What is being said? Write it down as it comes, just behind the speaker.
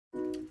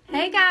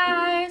Hey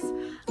guys!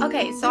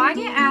 Okay, so I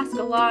get asked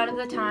a lot of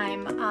the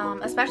time,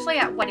 especially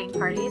at wedding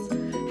parties,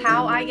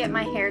 how I get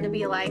my hair to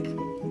be like,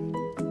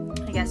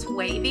 I guess,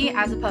 wavy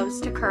as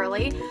opposed to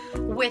curly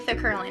with a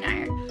curling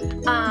iron.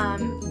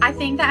 I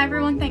think that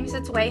everyone thinks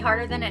it's way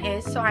harder than it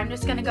is, so I'm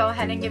just going to go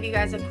ahead and give you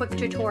guys a quick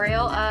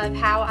tutorial of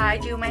how I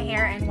do my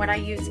hair and what I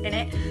use in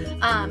it.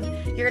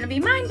 You're going to be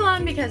mind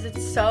blown because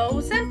it's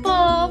so simple.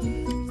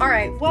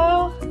 Alright,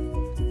 well,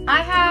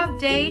 I have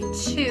day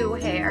 2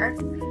 hair.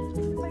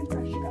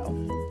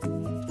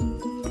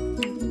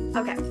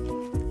 Okay.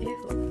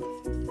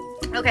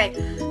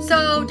 Okay,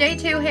 so day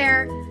 2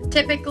 hair,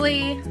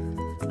 typically,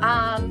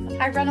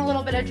 I run a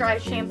little bit of dry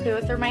shampoo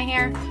through my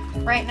hair.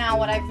 Right now,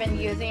 what I've been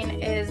using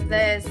is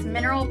this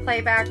Mineral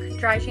Playback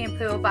Dry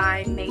Shampoo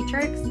by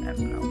Matrix. I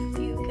don't know if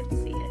you can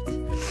see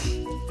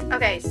it.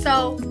 Okay,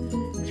 so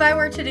if I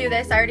were to do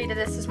this, I already did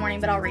this morning,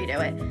 but I'll redo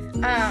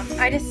it.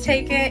 I just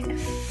take it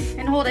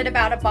and hold it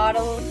about a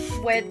bottle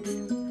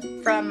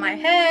width from my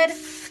head.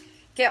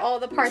 Get all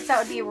the parts that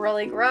would be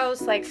really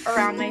gross, like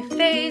around my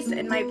face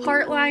and my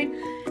part line.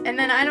 And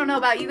then I don't know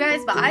about you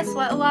guys, but I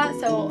sweat a lot,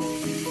 so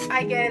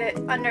I get it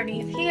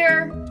underneath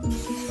here.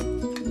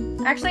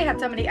 I actually had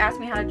somebody ask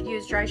me how to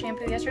use dry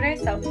shampoo yesterday,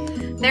 so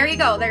there you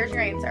go, there's your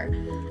answer.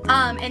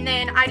 And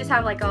then I just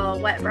have like a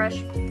wet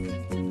brush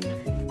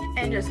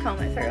and just comb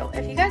it through.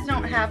 If you guys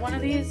don't have one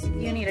of these,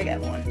 you need to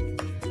get one.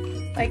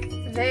 Like,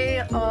 they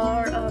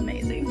are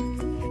amazing.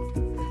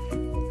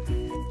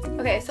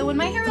 Okay, so when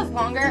my hair was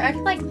longer, I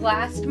could like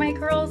last my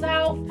curls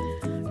out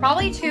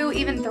probably 2,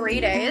 even 3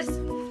 days.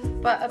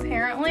 But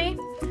apparently,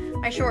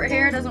 my short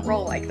hair doesn't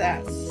roll like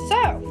that.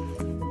 So,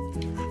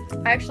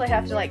 I actually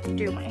have to like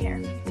do my hair.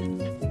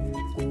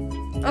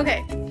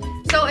 Okay,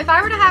 so if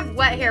I were to have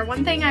wet hair,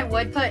 one thing I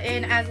would put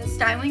in as a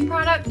styling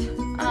product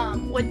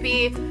would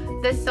be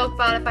this Silk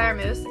Bodifier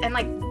Mousse. And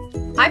like,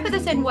 I put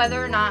this in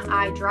whether or not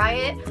I dry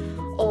it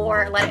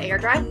or let it air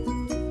dry.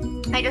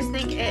 I just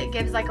think it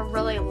gives like a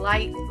really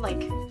light,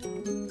 like,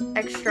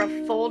 extra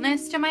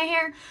fullness to my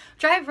hair,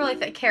 which I have really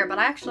thick hair, but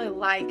I actually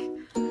like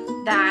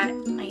that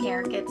my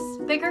hair gets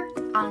bigger.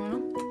 I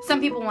don't know.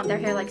 Some people want their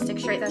hair like stick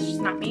straight. That's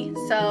just not me.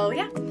 So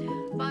yeah.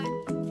 But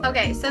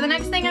okay, so the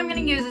next thing I'm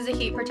gonna use is a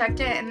heat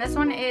protectant, and this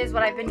one is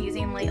what I've been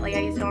using lately. I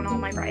use it on all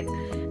my brides.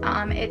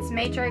 It's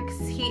Matrix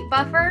Heat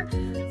Buffer.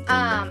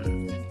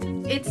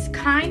 It's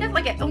kind of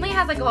like, it only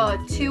has like a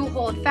 2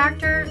 hold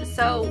factor.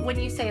 So when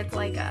you say it's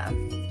like a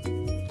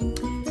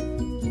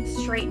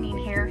straightening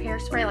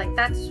hairspray, like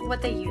that's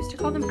what they used to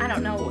call them. I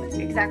don't know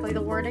exactly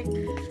the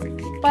wording,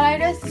 but I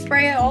just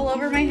spray it all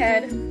over my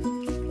head.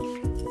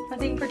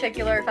 Nothing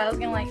particular. If I was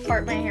gonna like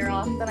part my hair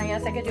off, then I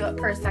guess I could do it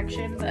per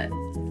section, but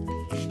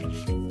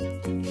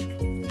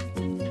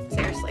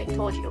seriously,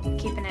 told you,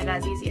 keeping it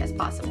as easy as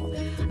possible.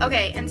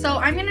 Okay, and so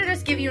I'm gonna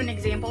just give you an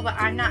example, but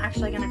I'm not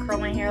actually gonna curl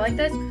my hair like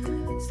this.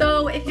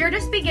 So if you're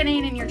just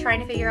beginning and you're trying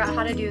to figure out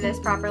how to do this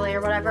properly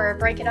or whatever,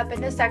 break it up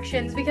into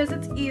sections because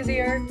it's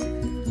easier.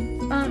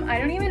 I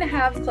don't even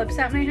have clips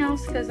at my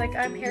house because like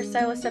I'm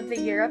hairstylist of the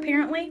year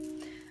apparently.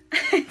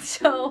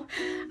 So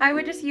I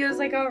would just use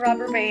like a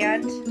rubber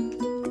band,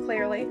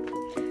 clearly,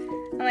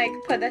 and like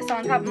put this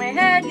on top of my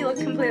head. You look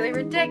completely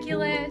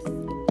ridiculous.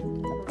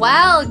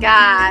 Well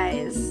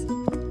guys,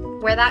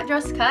 where that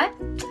just cut,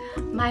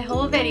 my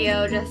whole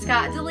video just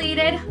got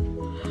deleted.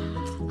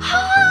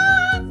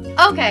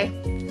 Okay.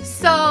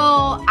 So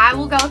I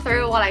will go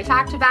through what I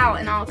talked about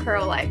and I'll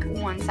curl like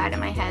one side of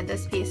my head.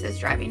 This piece is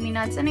driving me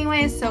nuts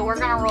anyways, so we're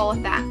gonna roll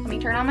with that. Let me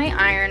turn on my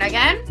iron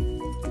again.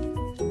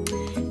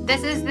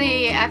 This is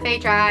the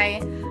FHI,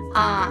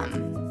 I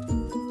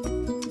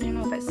don't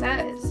know if it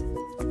says,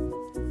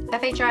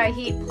 FHI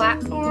Heat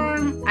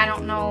Platform. I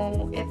don't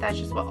know if that's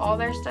just what all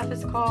their stuff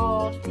is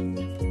called.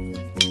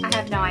 I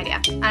have no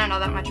idea. I don't know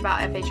that much about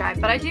FHI,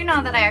 but I do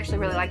know that I actually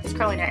really like this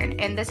curling iron,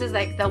 and this is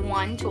like the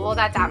one tool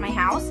that's at my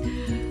house.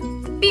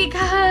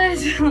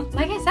 Because,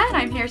 like I said,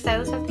 I'm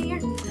hairstylist of the year.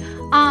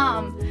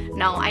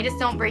 No, I just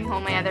don't bring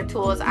home my other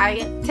tools. I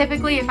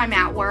typically, if I'm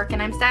at work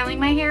and I'm styling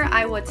my hair,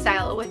 I would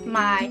style it with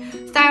my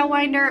style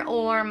winder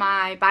or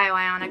my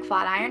bioionic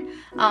flat iron.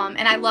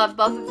 And I love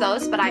both of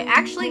those, but I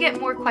actually get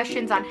more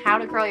questions on how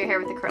to curl your hair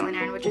with a curling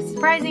iron, which is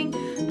surprising,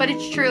 but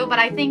it's true. But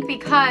I think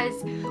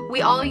because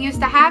we all used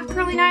to have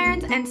curling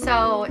irons, and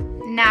so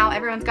now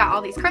everyone's got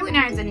all these curling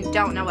irons and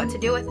don't know what to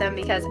do with them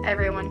because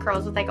everyone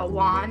curls with like a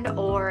wand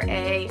or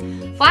a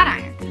flat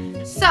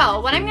iron. So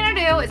what I'm going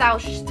to do is I'll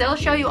still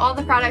show you all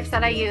the products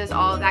that I use,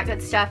 all of that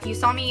good stuff. You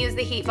saw me use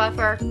the heat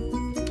buffer,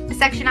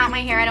 section out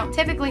my hair. I don't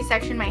typically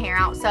section my hair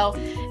out, so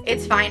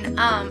it's fine.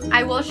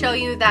 I will show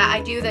you that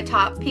I do the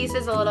top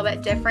pieces a little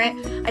bit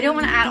different. I don't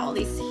want to add all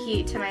these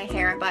heat to my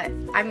hair, but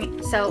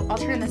so I'll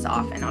turn this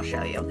off and I'll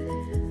show you.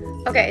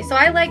 Okay, so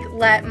I like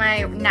let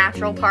my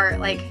natural part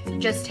like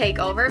just take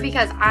over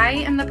because I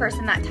am the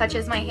person that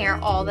touches my hair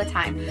all the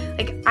time.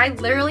 Like, I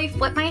literally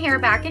flip my hair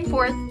back and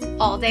forth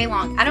all day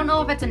long. I don't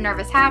know if it's a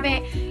nervous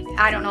habit.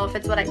 I don't know if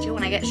it's what I do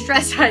when I get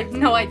stressed. I have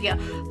no idea.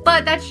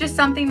 But that's just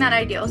something that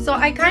I do. So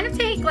I kind of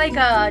take like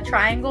a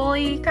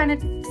triangle-y kind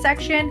of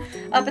section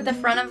up at the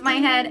front of my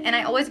head, and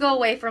I always go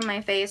away from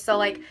my face, so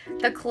like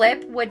the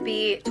clip would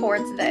be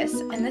towards this,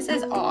 and this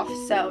is off,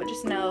 so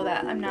just know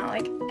that I'm not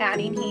like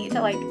adding heat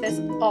to like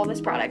all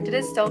this product. It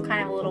is still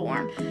kind of a little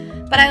warm,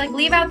 but I like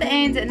leave out the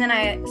ends, and then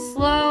I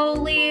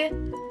slowly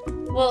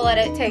will let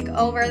it take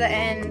over the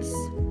ends.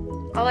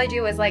 All I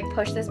do is like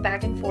push this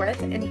back and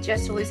forth and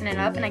just to loosen it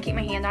up, and I keep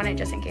my hand on it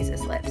just in case it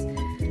slips.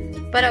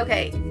 But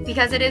okay,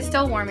 because it is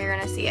still warm, you're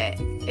gonna see it.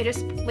 It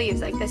just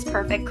leaves like this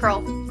perfect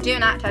curl. Do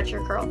not touch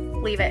your curl.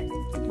 Leave it.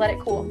 Let it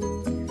cool.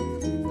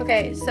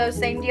 Okay, so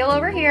same deal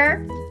over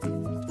here.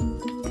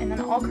 And then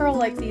I'll curl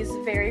like these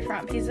very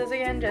front pieces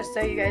again, just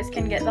so you guys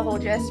can get the whole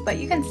gist. But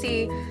you can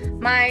see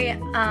my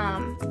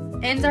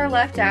ends are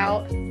left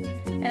out,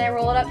 and I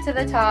roll it up to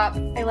the top.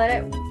 I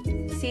let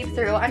it seep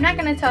through. I'm not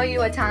going to tell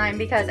you a time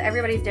because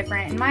everybody's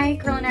different, and my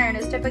curling iron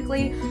is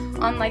typically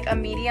on like a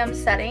medium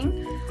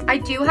setting. I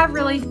do have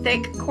really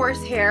thick,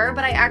 coarse hair,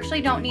 but I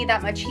actually don't need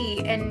that much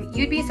heat, and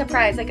you'd be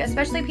surprised, like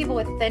especially people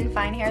with thin,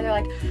 fine hair, they're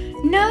like,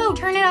 no,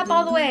 turn it up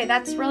all the way.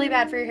 That's really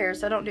bad for your hair,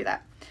 so don't do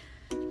that.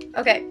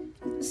 Okay,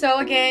 so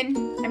again,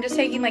 I'm just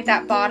taking like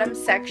that bottom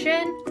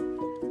section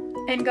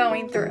and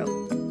going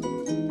through.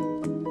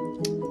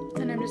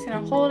 And I'm just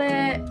gonna hold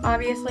it.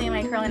 Obviously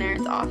my curling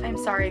iron's off. I'm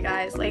sorry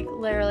guys, like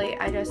literally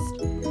I just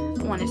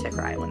wanted to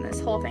cry when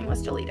this whole thing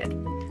was deleted,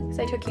 because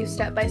I took you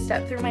step by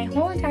step through my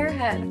whole entire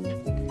head.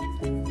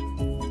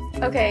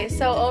 Okay,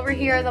 so over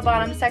here the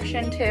bottom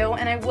section too,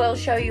 and I will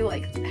show you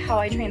like how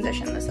I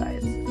transition the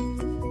sides.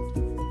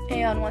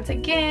 And once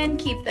again,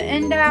 keep the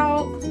end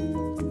out.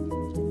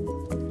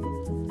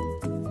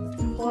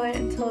 Pull it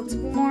until it's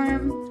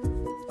warm.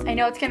 I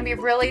know it's going to be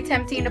really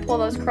tempting to pull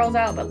those curls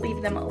out, but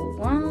leave them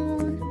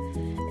alone.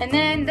 And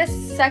then this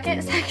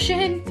second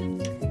section,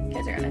 you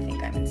guys are going to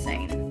think I'm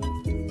insane.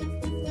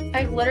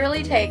 I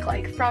literally take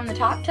like from the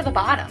top to the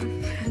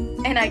bottom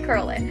and I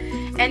curl it.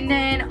 And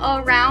then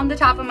around the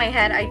top of my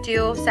head, I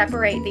do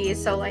separate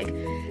these. So like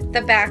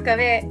the back of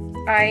it,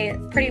 I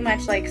pretty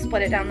much like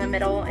split it down the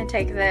middle and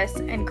take this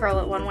and curl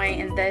it one way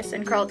and this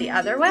and curl it the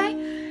other way.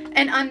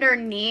 And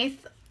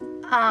underneath,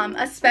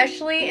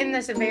 especially in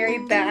this very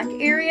back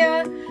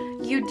area,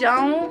 you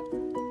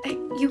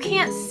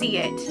can't see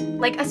it.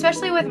 Like,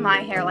 especially with my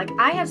hair, like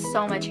I have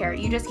so much hair,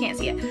 you just can't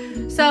see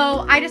it.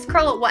 So I just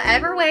curl it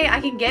whatever way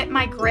I can get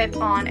my grip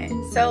on it.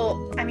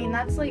 So, I mean,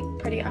 that's like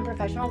pretty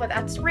unprofessional, but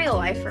that's real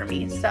life for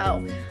me.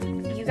 So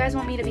you guys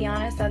want me to be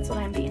honest, that's what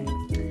I'm being.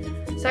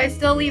 So I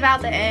still leave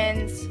out the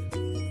ends.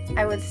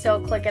 I would still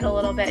click it a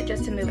little bit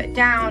just to move it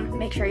down.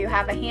 Make sure you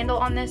have a handle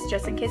on this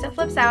just in case it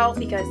flips out,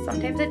 because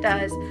sometimes it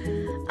does.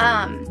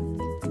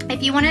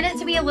 If you wanted it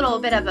to be a little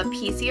bit of a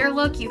piecier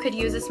look, you could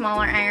use a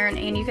smaller iron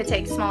and you could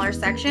take smaller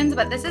sections,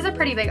 but this is a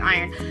pretty big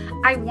iron.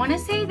 I want to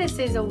say this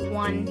is a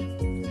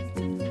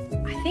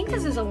I think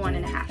this is a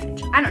 1.5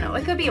 inch. I don't know,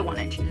 it could be a 1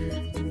 inch.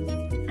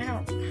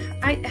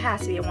 It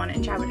has to be a 1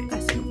 inch, I would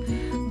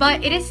assume.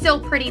 But it is still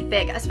pretty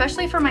big,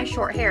 especially for my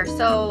short hair.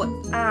 So,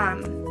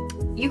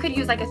 you could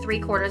use like a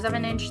 3/4 of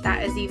an inch.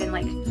 That is even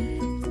like,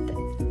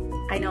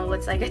 I know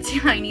it's like a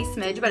tiny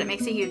smidge, but it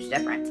makes a huge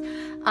difference.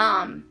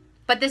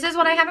 But this is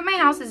what I have in my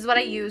house. This is what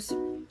I use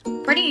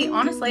pretty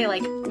honestly,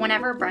 like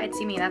whenever brides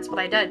see me, that's what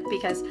I did,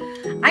 because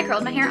I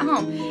curled my hair at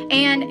home.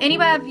 And any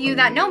of you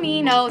that know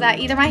me know that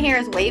either my hair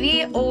is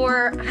wavy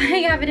or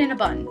I have it in a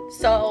bun.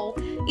 So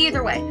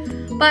either way.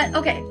 But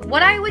okay,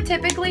 what I would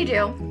typically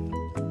do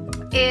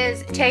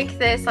is take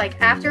this,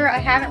 like after I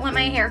haven't let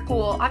my hair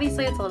cool,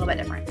 obviously it's a little bit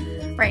different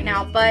right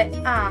now, but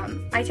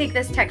I take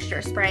this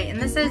texture spray,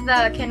 and this is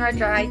the Kenra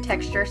Dry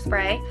Texture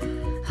Spray.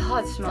 Oh,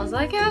 it smells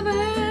like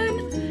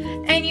heaven.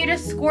 And you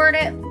just squirt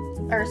it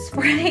or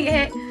spray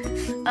it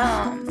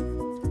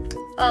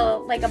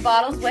like a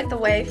bottle's width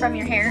away from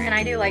your hair, and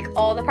I do like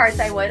all the parts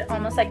I would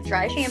almost like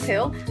dry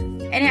shampoo,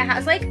 and it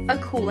has like a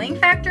cooling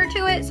factor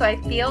to it, so I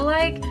feel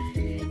like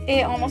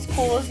it almost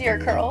cools your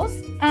curls.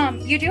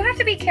 You do have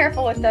to be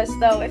careful with this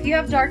though if you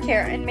have dark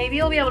hair, and maybe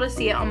you'll be able to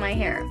see it on my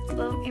hair.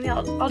 Well, maybe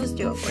I'll just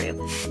do it for you.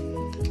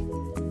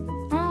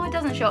 Oh, it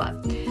doesn't show up.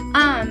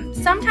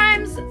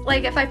 Sometimes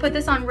like if I put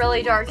this on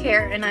really dark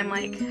hair and I'm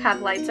like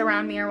have lights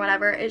around me or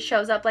whatever, it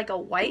shows up like a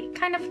white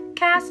kind of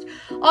cast.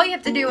 All you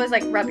have to do is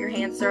like rub your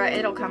hands through it,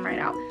 it'll come right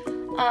out.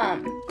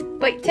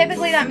 But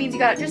typically that means you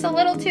got it just a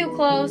little too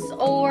close,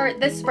 or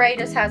this spray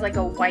just has like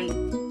a white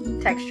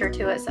texture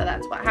to it, so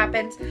that's what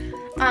happens.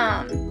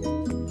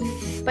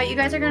 But you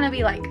guys are gonna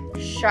be like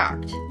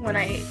shocked when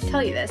I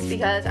tell you this,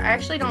 because I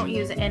actually don't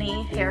use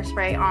any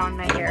hairspray on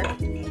my hair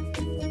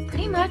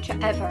pretty much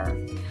ever.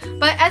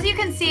 But as you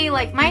can see,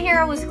 like my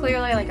hair was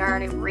clearly like I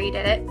already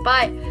redid it,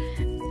 but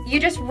you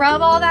just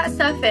rub all that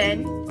stuff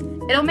in.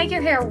 It'll make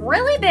your hair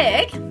really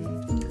big.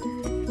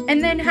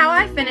 And then how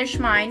I finish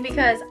mine,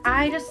 because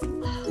I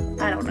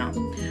don't know.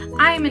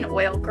 I'm an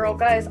oil girl,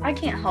 guys. I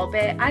can't help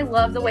it. I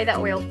love the way that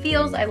oil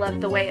feels. I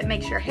love the way it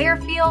makes your hair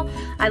feel.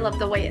 I love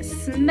the way it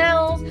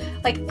smells.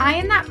 Like, I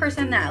am that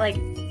person that, like,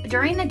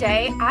 during the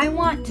day, I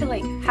want to,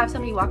 like, have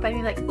somebody walk by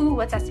me like, ooh,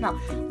 what's that smell?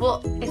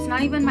 Well, it's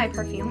not even my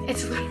perfume.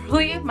 It's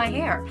literally my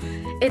hair.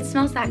 It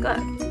smells that good.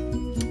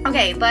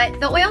 Okay, but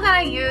the oil that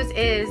I use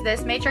is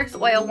this Matrix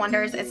Oil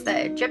Wonders. It's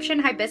the Egyptian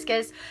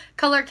hibiscus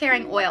color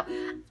carrying oil.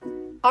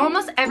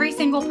 Almost every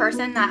single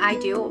person that I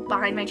do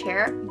behind my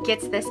chair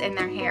gets this in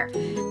their hair.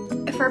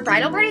 For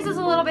bridal parties it's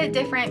a little bit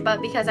different,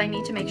 but because I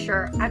need to make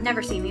sure, I've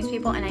never seen these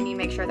people and I need to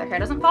make sure their hair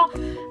doesn't fall.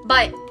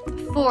 But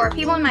for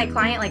people in my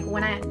client, like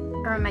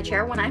or in my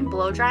chair, when I'm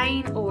blow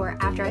drying or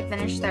after I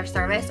finish their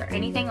service or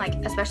anything, like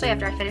especially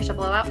after I finish a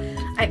blowout,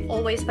 I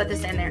always put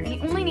this in there. And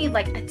you only need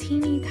like a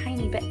teeny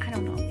tiny bit. I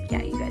don't know.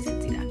 Yeah, you guys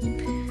can see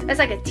that. That's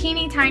like a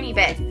teeny tiny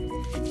bit.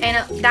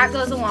 And that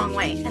goes a long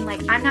way. And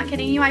like, I'm not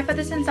kidding you, I put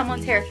this in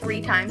someone's hair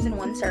 3 times in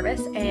one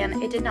service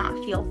and it did not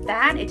feel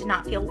bad. It did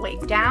not feel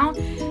weighed down.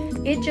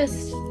 It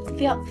just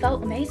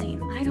felt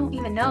amazing. I don't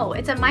even know.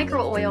 It's a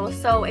micro oil,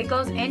 so it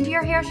goes into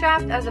your hair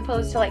shaft as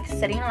opposed to like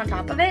sitting on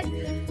top of it.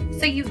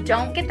 So you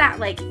don't get that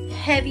like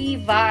heavy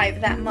vibe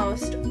that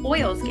most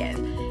oils give.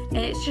 And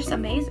it's just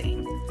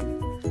amazing.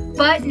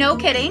 But no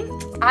kidding,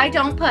 I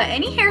don't put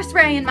any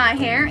hairspray in my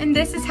hair, and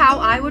this is how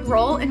I would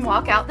roll and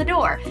walk out the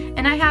door.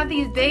 And I have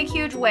these big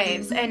huge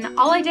waves, and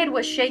all I did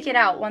was shake it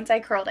out once I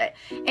curled it.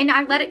 And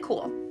I let it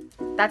cool.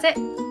 That's it.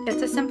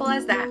 It's as simple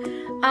as that.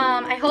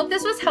 I hope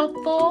this was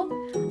helpful.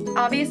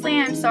 Obviously,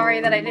 I'm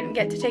sorry that I didn't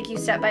get to take you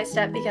step by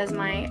step because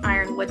my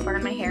iron would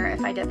burn my hair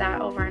if I did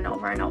that over and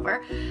over and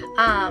over.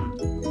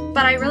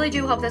 But I really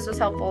do hope this was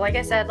helpful. Like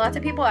I said, lots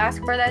of people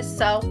ask for this,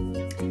 so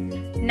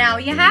now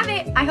you have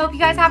it. I hope you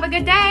guys have a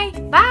good day.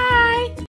 Bye!